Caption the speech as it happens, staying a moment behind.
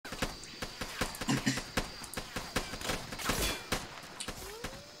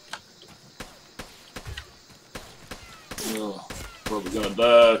We're gonna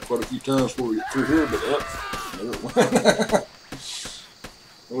die quite a few times before we get through here, but up.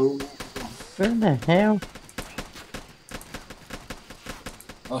 Oh. Where the hell?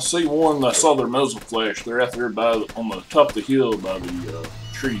 I see one. I saw their muzzle flash. They're out there on the top of the hill by the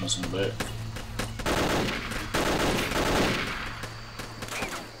trees in the back.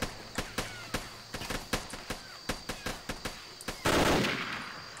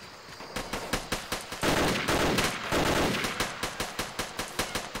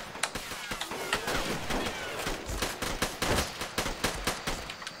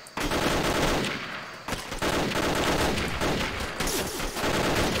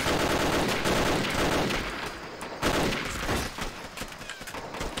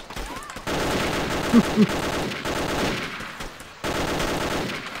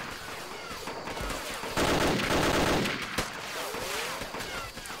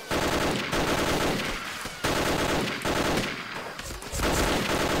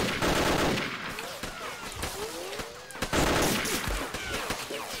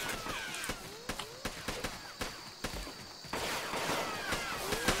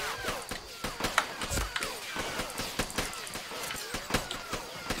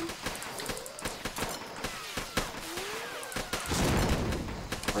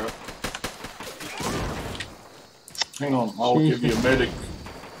 Hang on, I'll give you a medic.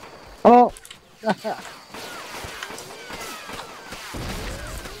 Oh!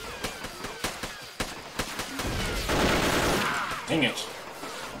 Dang it.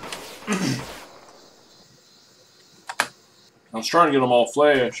 I was trying to get them all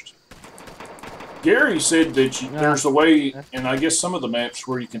flashed. Gary said that there's a way, and I guess some of the maps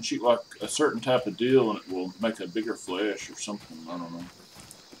where you can shoot like a certain type of deal and it will make a bigger flash or something. I don't know.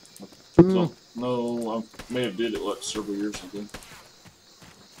 Don't know. I may have did it like several years ago.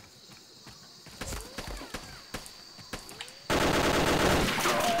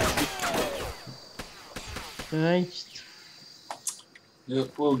 Nice.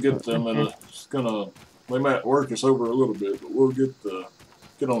 Yep, we'll get them in it's gonna, they might work us over a little bit, but we'll get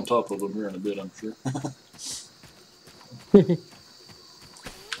on top of them here in a bit, I'm sure.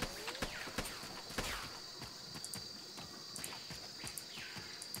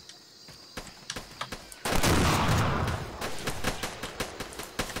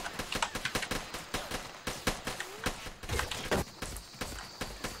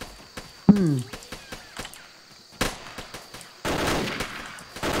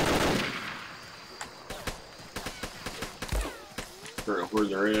 Figure out where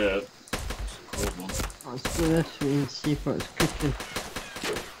they're at. Let's go this way and see if it's cooking.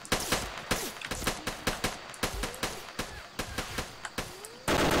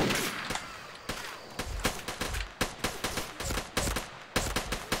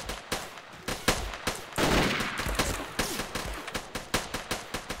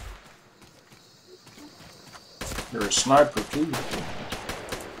 There's a sniper too.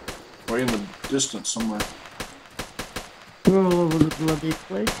 Way in the distance somewhere. We're all over the bloody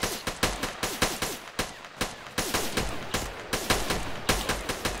place.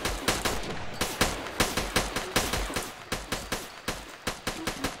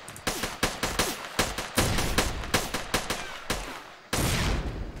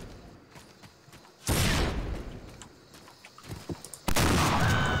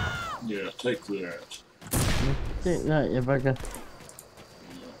 Yeah, take that. Take that, you bugger.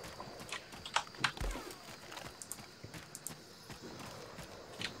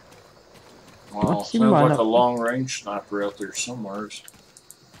 Wow, sounds like a long-range sniper out there somewhere.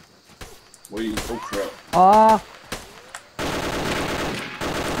 Wait, oh crap. Ah!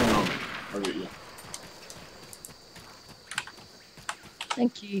 Hang on, I'll get you.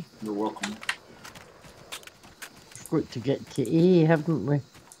 Thank you. You're welcome. We've got to get to A, haven't we?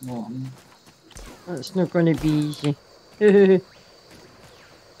 Mm-hmm. That's not going to be easy.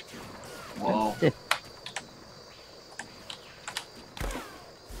 Wow.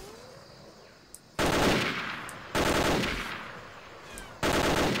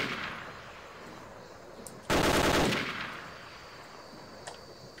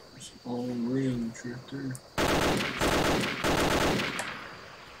 All range right there.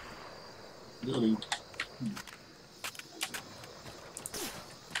 Got him.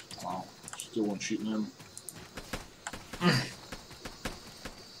 Wow, still one shooting him.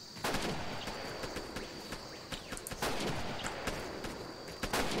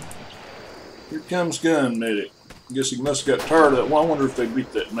 Here comes gun medic. I guess he must have got tired of that one. I wonder if they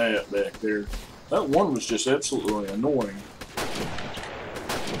beat that map back there. That one was just absolutely annoying.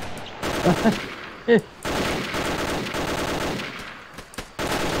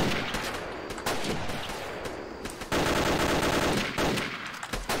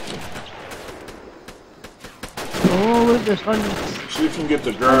 there's hundreds. See if you can get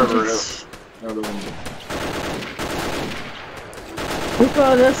the driver out of them. Look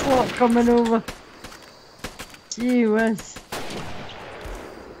at this lot coming over. Gee whiz.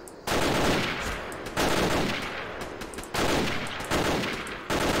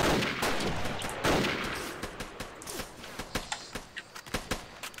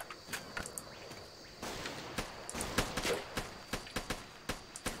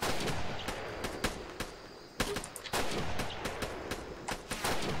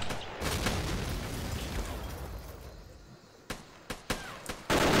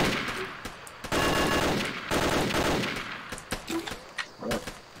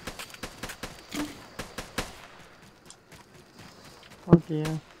 Oh dear.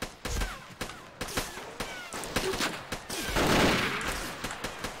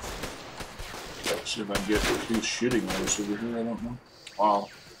 See if I can get who's shitting us over here, I don't know. Wow.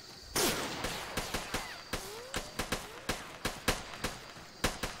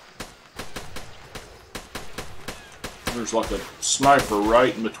 There's like a sniper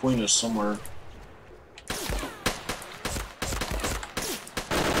right in between us somewhere.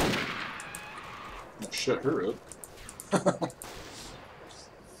 I'll shut her up.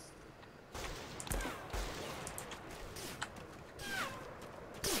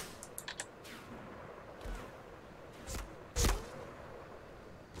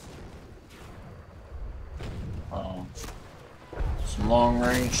 Some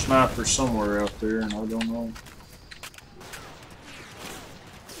long-range sniper somewhere out there, and I don't know.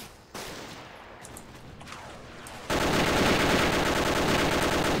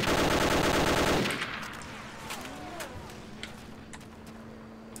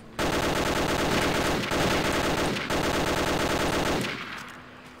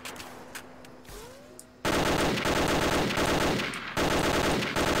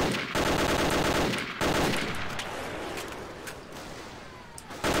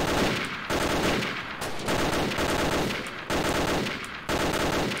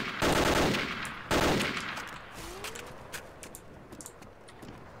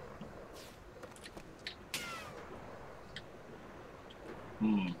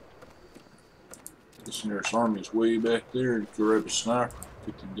 This nearest army's way back there to grab a sniper,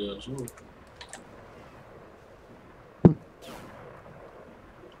 get them guys over.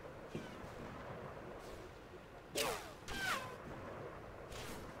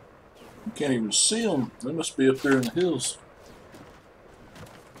 You can't even see them. They must be up there in the hills.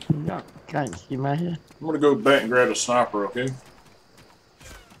 No, can't see my head. I'm gonna go back and grab a sniper, okay?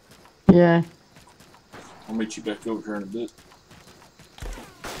 Yeah. I'll meet you back over here in a bit.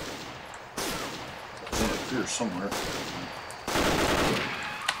 It's up here somewhere.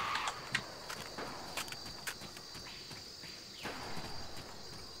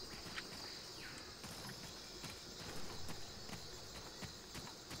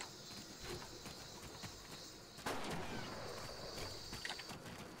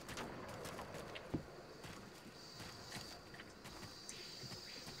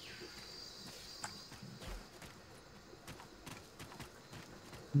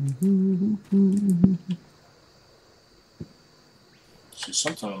 See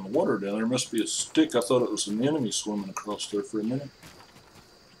something in the water down there. Must be a stick. I thought it was an enemy swimming across there for a minute.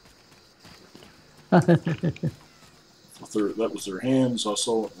 That was their hands. I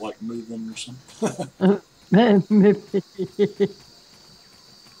saw it like moving or something. Maybe.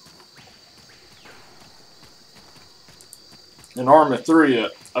 In Arma 3,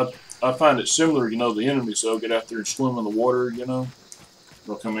 I find it similar. You know, the enemies, they'll get out there and swim in the water, you know.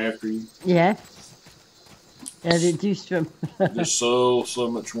 They'll come after you. Yeah. Yeah, they do swim. Just so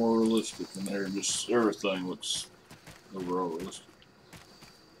much more realistic in there. Just everything looks overall realistic.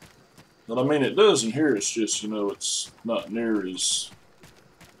 But I mean, it does in here. It's just, you know, it's not near as,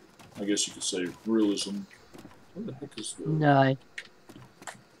 I guess you could say, realism. What the heck is the... No.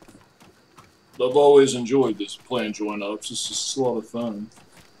 I've always enjoyed this playing joint ups. It's just a lot of fun.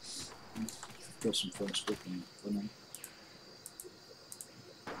 Got some fun stuff in it.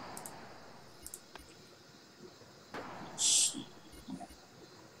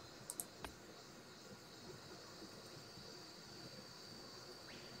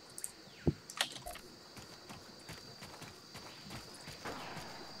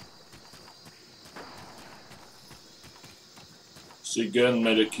 See, gun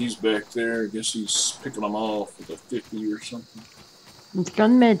medic, he's back there. I guess he's picking them off with a 50 or something. It's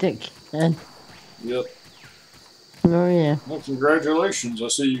gun medic, then. Yep. Oh, yeah. Well, congratulations. I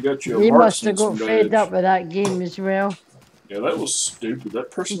see you got your He must have marksman's got fed badge. up with that game as well. Yeah, that was stupid.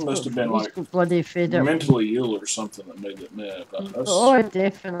 That person must have been like bloody fed up. mentally ill or something that made it mad. Oh,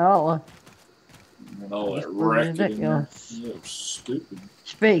 definitely. And all That that was racket in there. ridiculous. Yeah, it was stupid.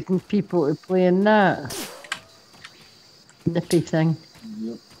 Expecting people to play in that nippy thing.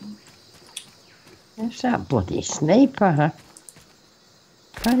 Yep. There's that bloody sniper, huh?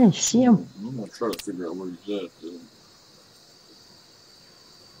 Can't see him. I'm gonna try to figure out where he's at, though.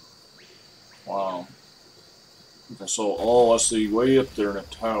 Wow. I think I saw, oh, I see way up there in a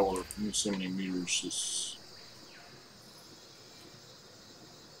tower. Let me see how many meters this.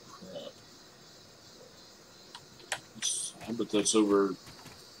 Crap. I bet that's over.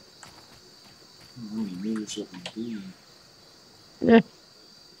 How many meters that would be? Yeah.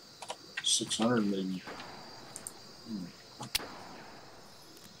 600 maybe.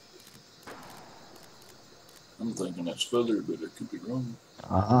 I'm thinking that's further, but it could be wrong.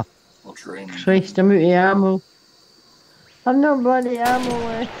 I'll try him. Christ, I'm out of ammo. I've no bloody ammo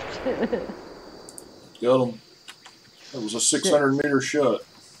left. Got him. That was a 600 meter shot.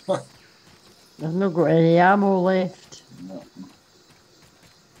 I've not got any ammo left. No.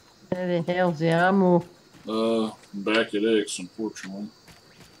 Where the hell's the ammo? Back at X, unfortunately.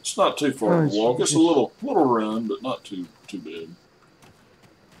 It's not too far Oh, to walk. It's a Jesus. little run, but not too bad.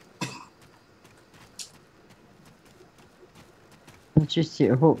 I just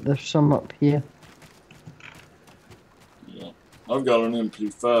hope there's some up here. Yeah. I've got an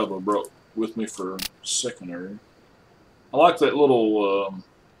MP5 I brought with me for secondary. I like that little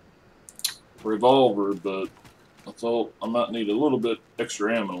revolver, but I thought I might need a little bit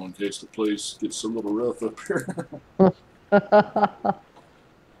extra ammo in case the place gets a little rough up here.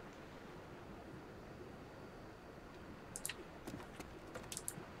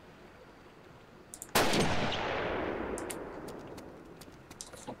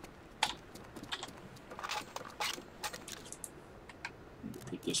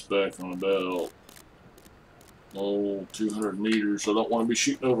 Put this back on about 200 meters. I don't want to be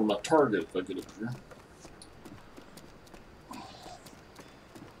shooting over my target if I get up here.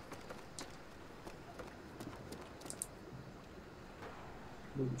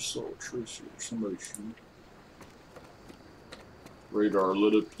 Never saw a tracer. Somebody shoot. Radar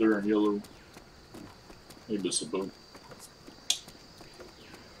lit up there in yellow. Maybe it's a boat.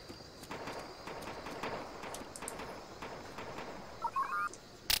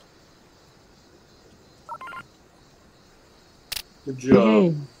 Good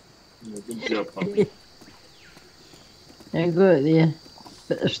job. Yeah, good job, puppy. I got it there.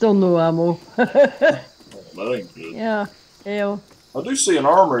 But there's still no ammo. That ain't good. Yeah, hell. I do see an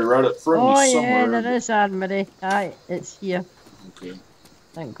armory right up front of me somewhere. Oh, yeah, there is armory. Aye, it's here. Okay.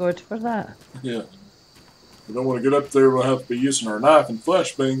 Thank God for that. Yeah. We don't want to get up there, we'll have to be using our knife and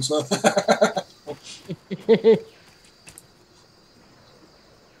flashbangs, huh?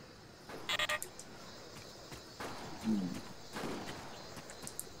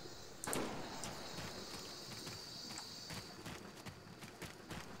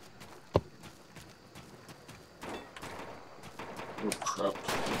 Oh, crap.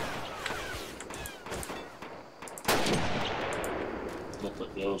 Thought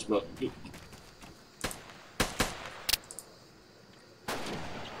that guy was about to get me.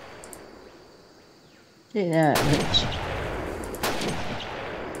 Take that, Rich.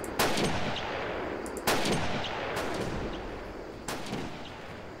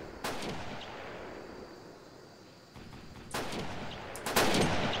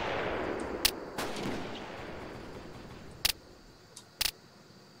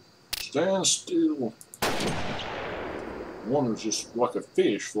 Stand still. One was just like a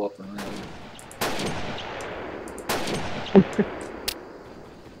fish flopping around.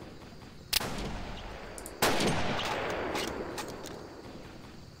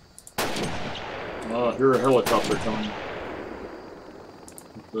 I hear a helicopter coming.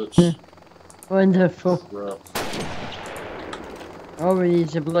 That's Wonderful. crap. Oh, we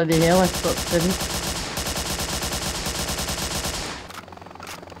need a bloody helicopter.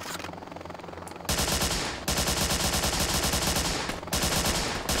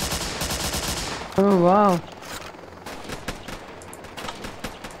 Oh, wow.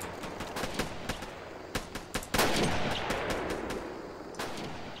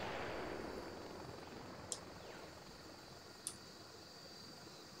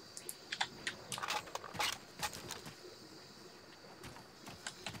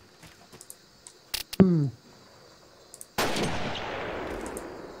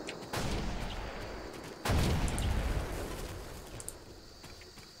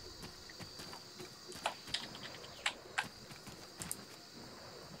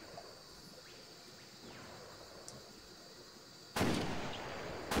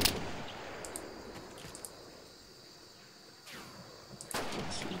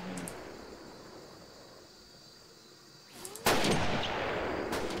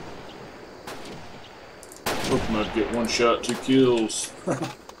 hoping I'd get 1 shot, 2 kills.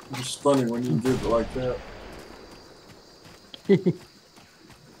 It's funny when you do it like that.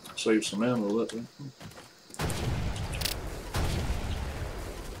 Save some ammo that way.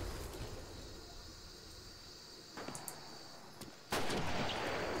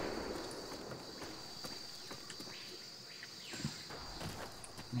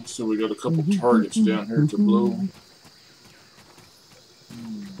 So we got a couple targets down here to blow.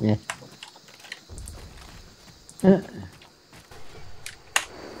 Yeah.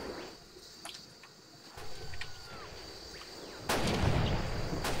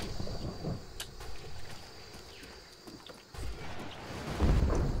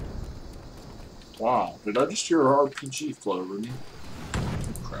 Wow, did I just hear an RPG flow, Rudy?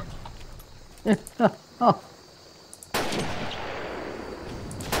 Oh, crap. Oh.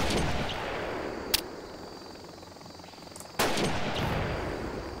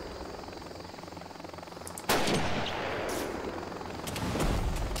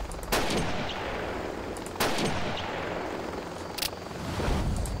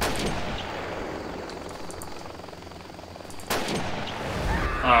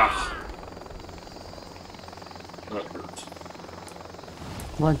 Ah. That hurts.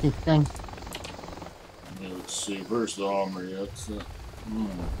 Bloody thing. Yeah, let's see, where's the armory? That's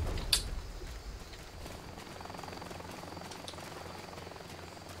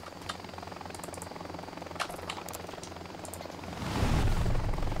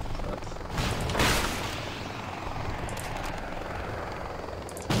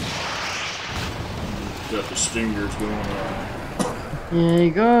got the stingers going on. Here he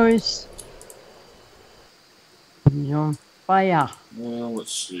goes. He's on fire. Well,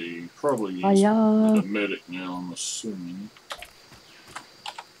 let's see. Probably use Fire. the medic now, I'm assuming.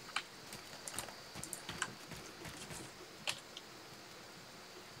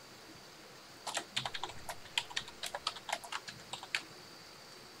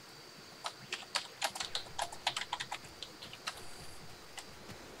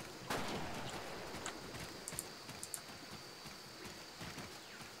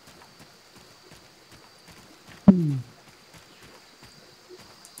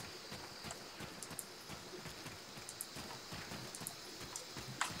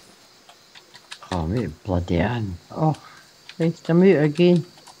 Oh, me bloody hand. Oh, nice to meet again.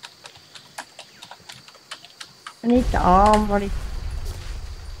 I need the armory.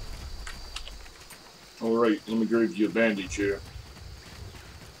 Alright, let me grab you a bandage here.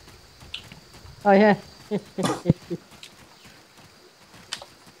 Oh, yeah.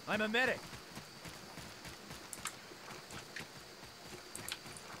 I'm a medic.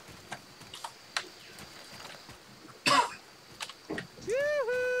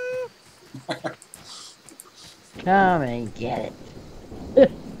 Come and get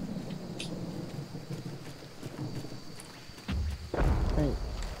it. Hey,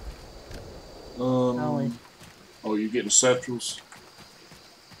 Ollie. Oh, you getting satchels?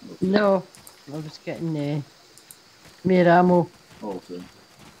 Okay. No, I was getting more ammo. Oh, okay.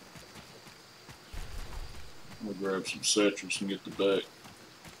 I'll grab some satchels and get the back.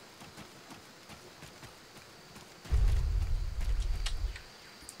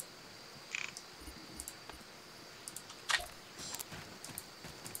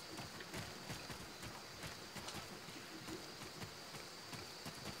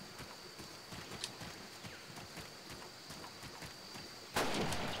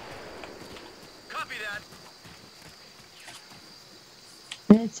 Copy that.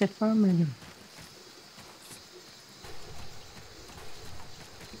 It's affirmative.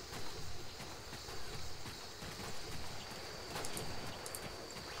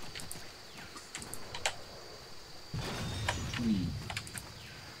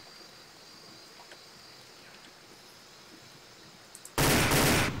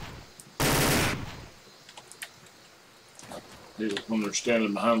 When they're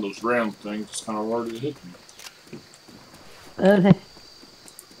standing behind those round things, it's kind of hard to hit them.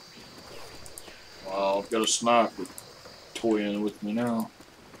 Wow, I've got a sniper toying with me now.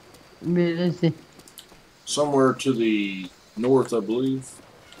 Where is he? Somewhere to the north, I believe.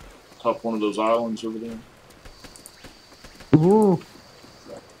 Top one of those islands over there. Ooh.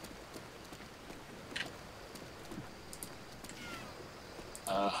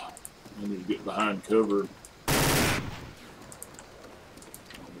 I need to get behind cover.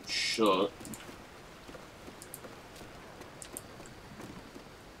 Shut.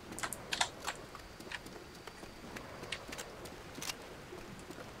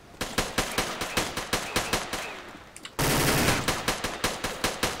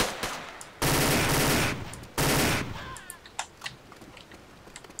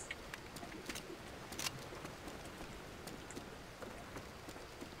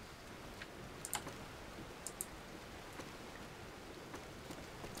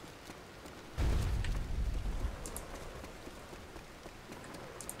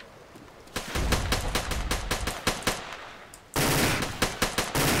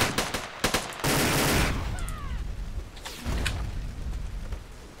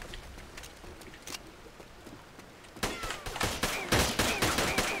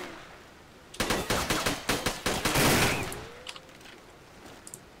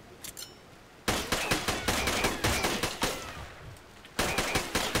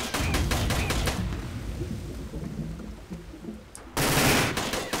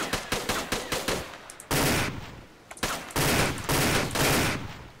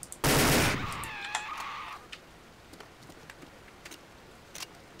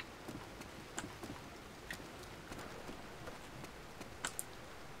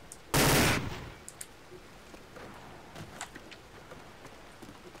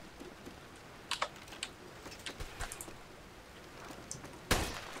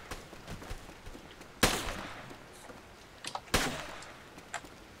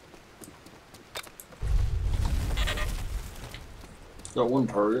 Got one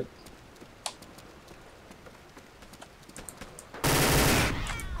target.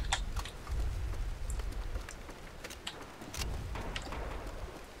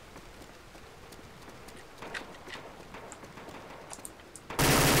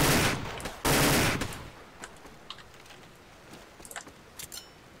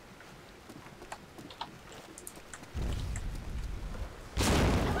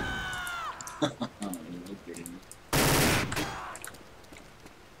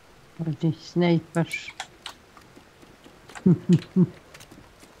 The snipers.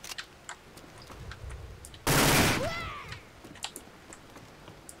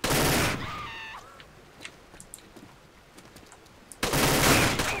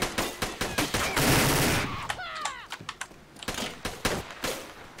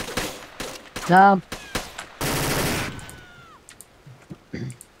 Damn.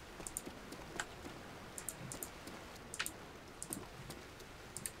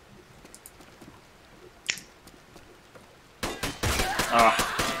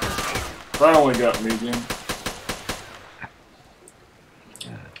 Finally got me again.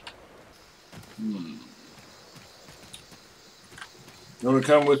 You want to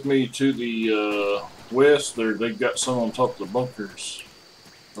come with me to the west? They've got some on top of the bunkers.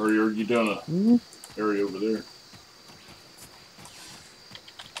 Or are you doing a area over there?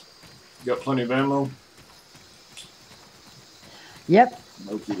 You got plenty of ammo? Yep.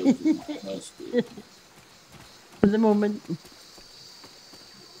 Okay. That's good. For the moment.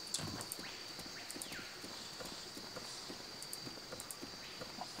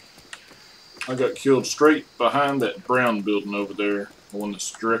 I got killed straight behind that brown building over there. The one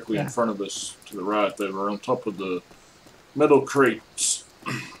that's directly in front of us to the right. They were on top of the metal crates.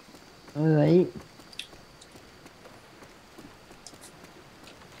 Alright.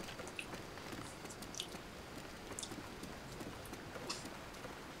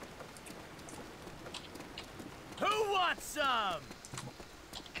 Who wants some?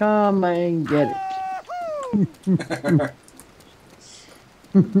 Come and get it.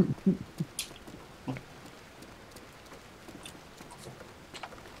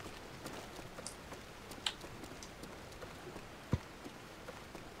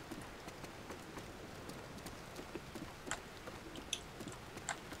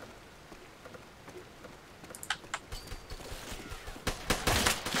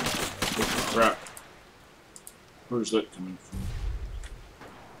 Crap. Where's that coming from?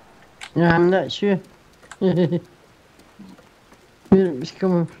 I'm not sure where it was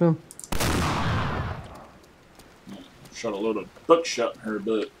coming from. Shot a load of buckshot in her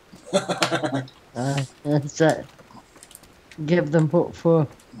butt. That's it. Give them hope for.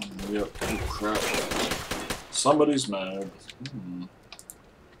 Yep. Oh, crap. Somebody's mad.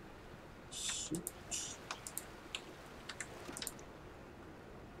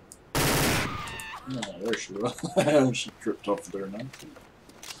 No, there she was. She tripped off there now.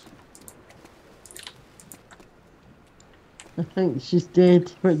 I think she's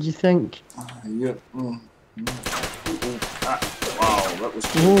dead. What do you think? Yep. Ah, wow, that was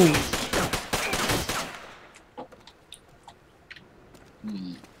cool.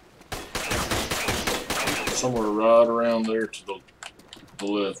 Somewhere right around there to the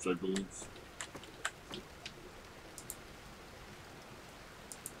left, I believe.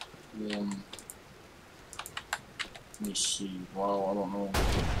 Let me see. Wow, I don't know.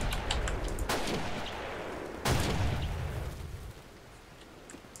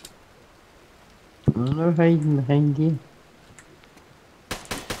 They're hiding behind you.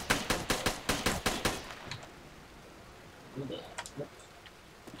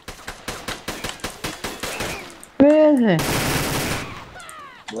 Where is it?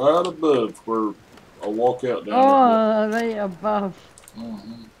 Right above where I walk out down Oh, right above.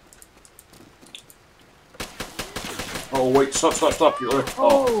 Oh, wait, stop. You're left.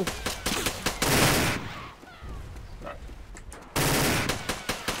 Oh.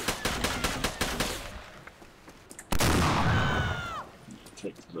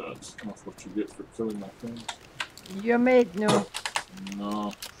 Take that. That's what you get for killing my friend. Your mate, no.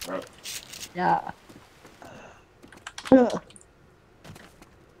 No, crap. Yeah. I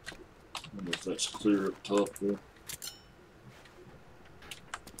wonder if that's clear up top there.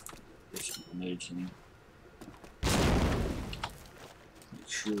 There's some grenades in there. Not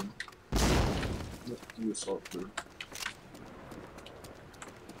sure. It's up there.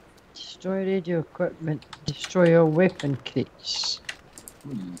 Destroy radio equipment. Destroy all weapon crates.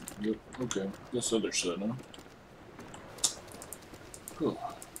 Yep, okay. This other side, huh? Cool.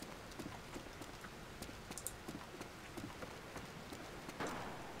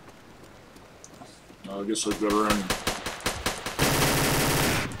 I guess I've got around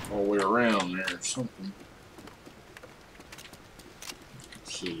all the way around there or something.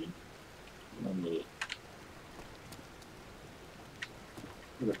 Let's see.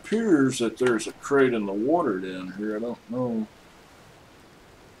 It appears that there's a crate in the water down here. I don't know.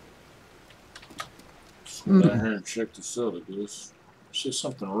 Let's go down here and check this out, I guess. I see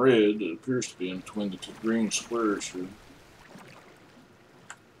something red that appears to be in between the two green squares here.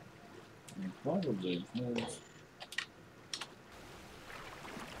 Probably.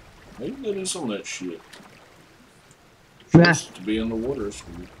 Maybe that is on that ship. Supposed to be in the water. It's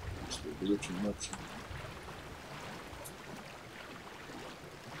weird. It's glitching up.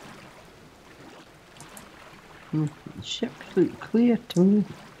 The ships look clear to me.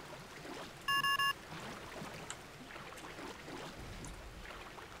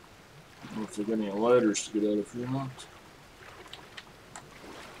 I don't know if they've got any ladders to get out of here or not.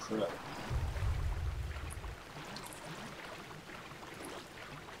 Crap.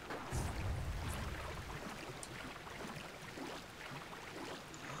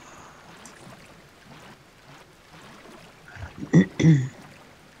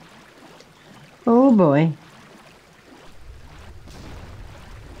 Oh boy.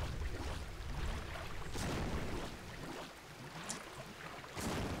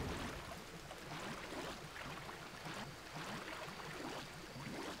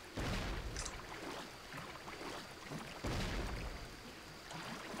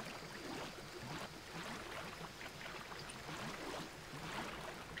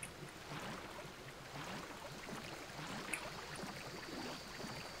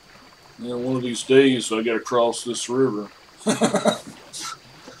 Yeah, one of these days I gotta cross this river. need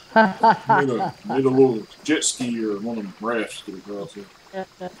a little jet ski or one of them rafts to get across it.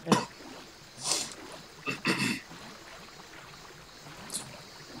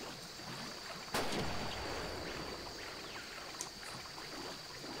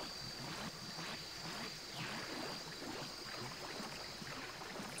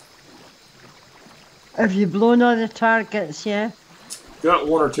 Have you blown all the targets, yeah? Got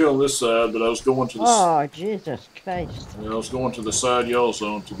one or two on this side, but I was going to the. Oh, Jesus Christ. Yeah, I was going to the side y'all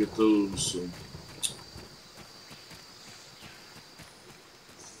zone to get those. So.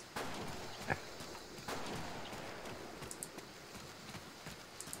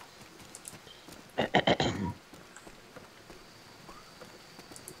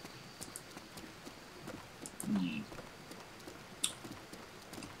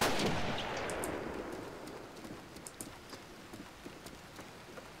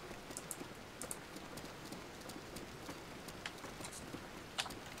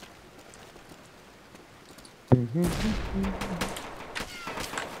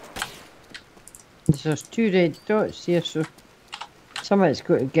 There's two red dots here, so somebody's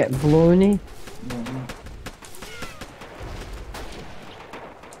got to get blown, eh?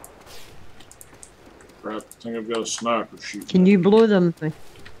 Crap, I think I've got a sniper shooting. Can you blow them?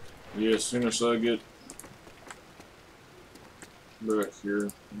 Yeah, as soon as I get back here.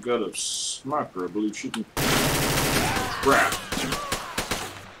 I've got a sniper, I believe, shooting. Crap.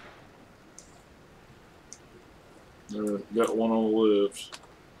 There, got one on the left.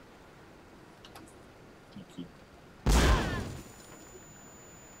 Thank you.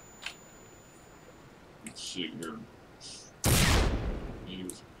 Let's see here. He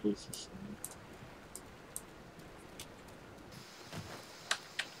was closest.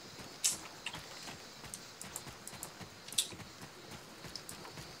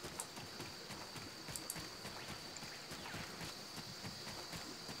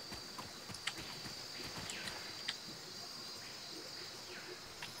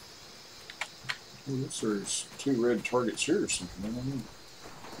 There's two red targets here or something. I don't know.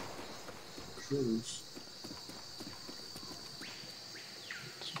 Sure.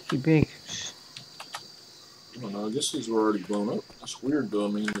 Too big. I don't know. I guess these were already blown up. That's weird though. I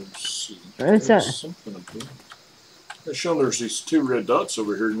mean, There's something up there. They're showing there's these two red dots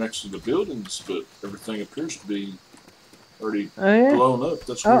over here next to the buildings, but everything appears to be already blown up.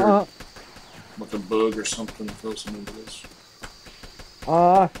 That's weird. Like a bug or something goes into this.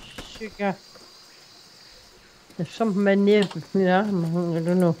 Oh, sugar. There's something in there. Yeah, I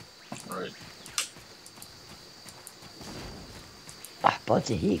don't know. Right. Ah,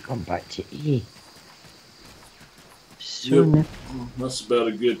 bloody hate come back to E. Yep. That's about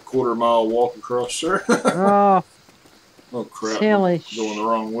a good quarter-mile walk across there. Oh. Oh crap! Silly. Going the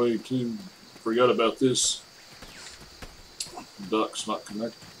wrong way too. Forgot about this. Duck's not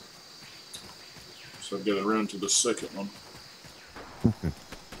connected, so I've got to run to the second one.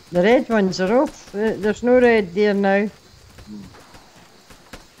 The red ones are off. There's no red there now.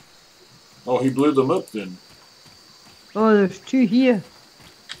 Oh, he blew them up then. Oh, there's two here.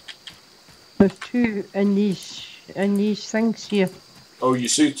 There's two in these things here. Oh, you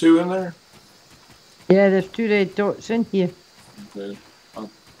see two in there? Yeah, there's two red dots in here. Okay. I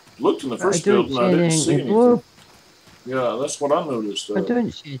looked in the But I first don't building. see I didn't anything see to blow. anything. Yeah, that's what I noticed. I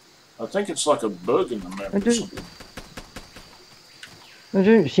don't see. I think it's like a bug in the map I or don't. something. I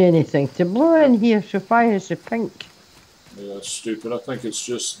don't see anything to blow in here. So far as the pink. Yeah, it's stupid. I think it's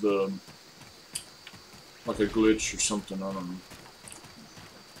just the like a glitch or something. I don't know.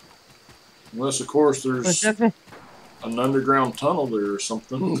 Unless, of course, there's Whatever. an underground tunnel there or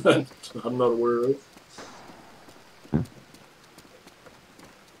something that I'm not aware of.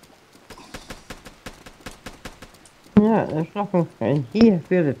 Yeah, there's nothing in here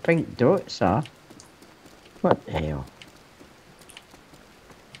where the pink dots are. What the hell?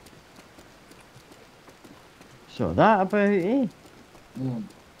 So that about it? Hmm.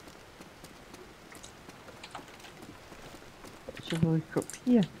 Let's have a look up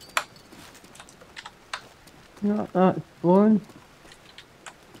here. Not that blown.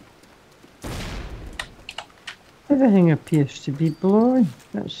 Everything appears to be blown.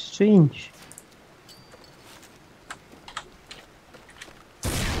 That's strange.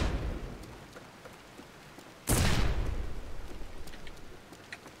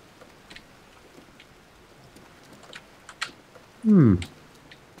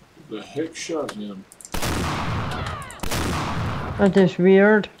 The heck shot him? That is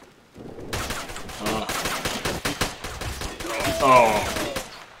weird. Oh.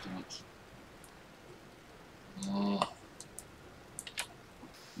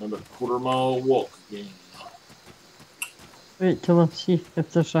 Another quarter-mile walk again. Wait till I see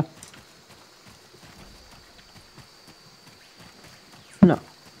if there's a... No.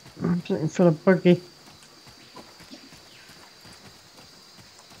 I'm looking for a buggy.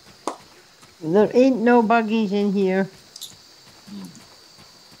 There ain't no buggies in here.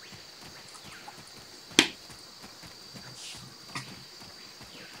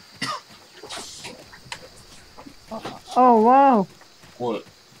 Oh wow! What?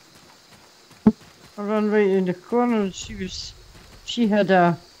 I ran right in the corner and she had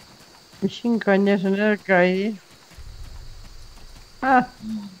a machine gun. There's another guy there. Ah!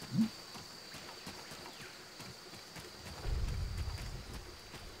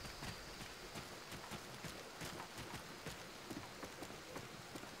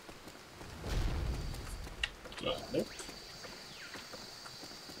 The heck?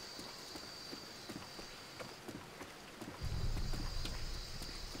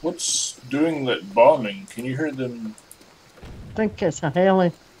 What's doing that bombing? Can you hear them? I think it's a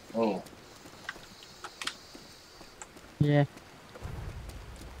heli. Oh. Yeah.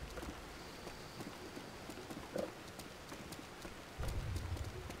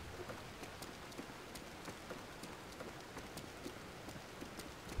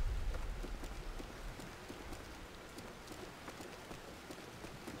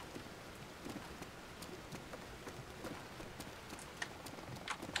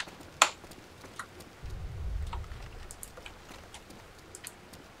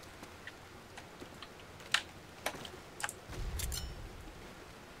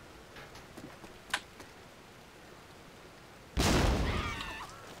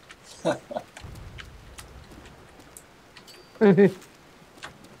 I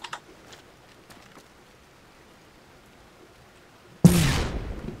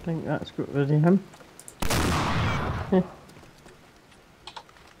think that's got rid of him.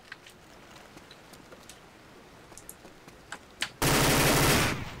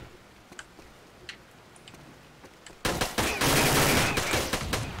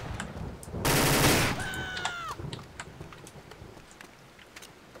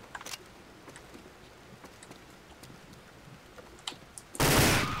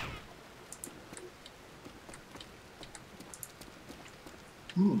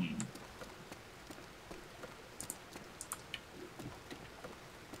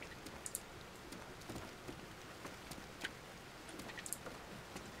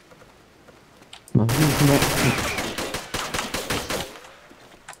 Well, he's next.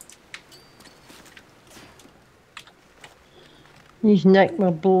 He's nicked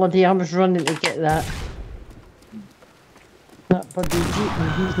my bloody... I was running to get that. That bloody jeep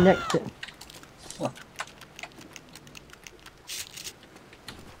and he's nicked it.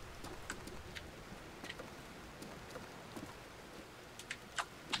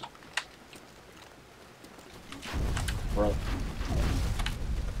 Right.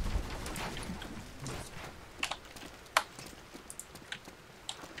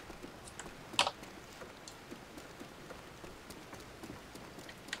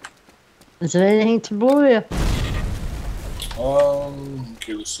 Is there anything to blow here?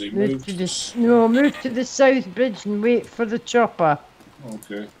 Okay, let's see. Move to the no, move to the south bridge and wait for the chopper.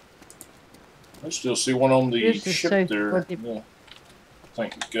 Okay. I still see one on the Here's the ship south there. body. Yeah. I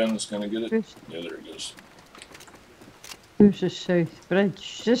think the gun's gonna get it. Where's, Yeah, there it goes. where's the south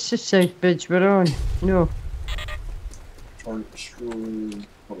bridge? This is the south bridge we're on. No. Target destroyed.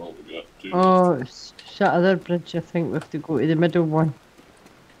 What all we got? Two. Oh, it's that other bridge. I think we have to go to the middle one.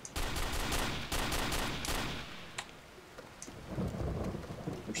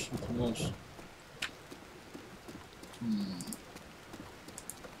 There's something else.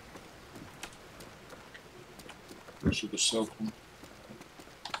 This is the south one.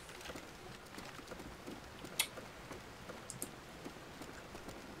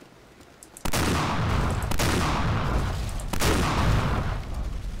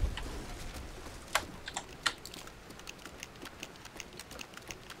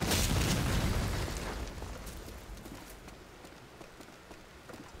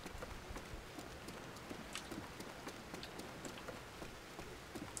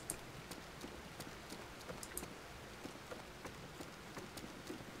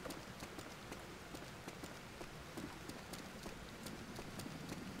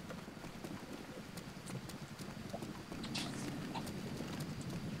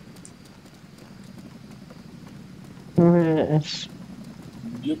 Yes.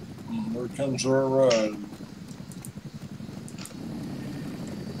 Yep. There comes our ride.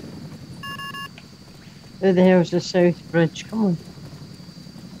 Where the hell's the south bridge? Come on.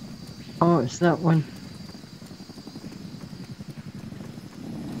 Oh, it's that one.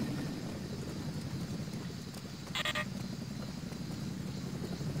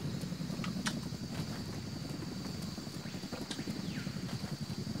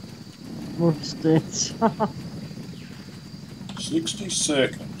 More states. 60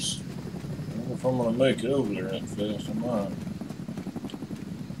 seconds. I don't know if I'm gonna make it over there that fast. I might.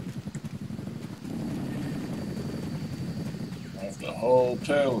 I have to haul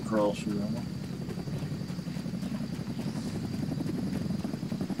tail across here. Huh?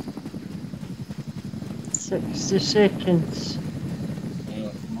 60 seconds. Yeah,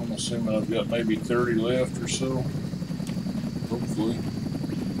 I'm assuming I've got maybe 30 left or so. Hopefully.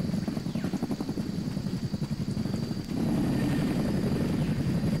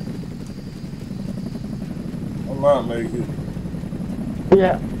 I might make it.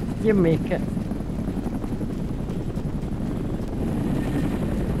 Yeah, you make it.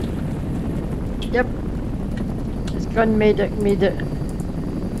 Yep. His gun made it.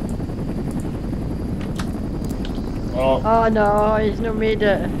 Oh no, he's not made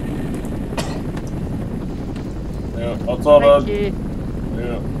it. Yeah, I thought Thank I'd. you.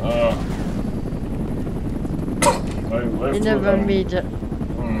 Yeah, He never made it.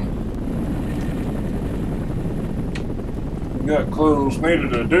 He got close.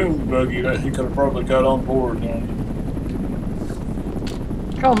 Needed a dune buggy that he could have probably got on board.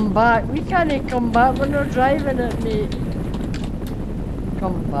 Come back. We can't come back. We're not driving it, mate.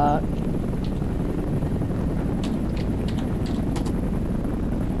 Come back.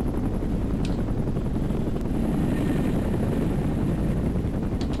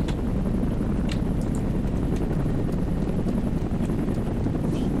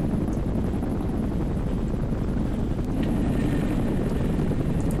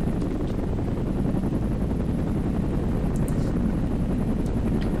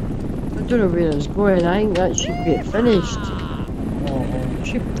 I don't know where it's going. I think that should be finished.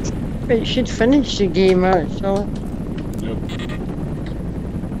 It should finish the game, actually. Yep.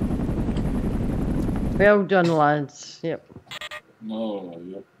 Well done, lads. Yep. No,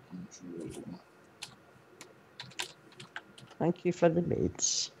 yep. I'm sure. Thank you for the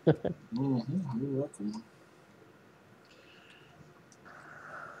mates. You're welcome.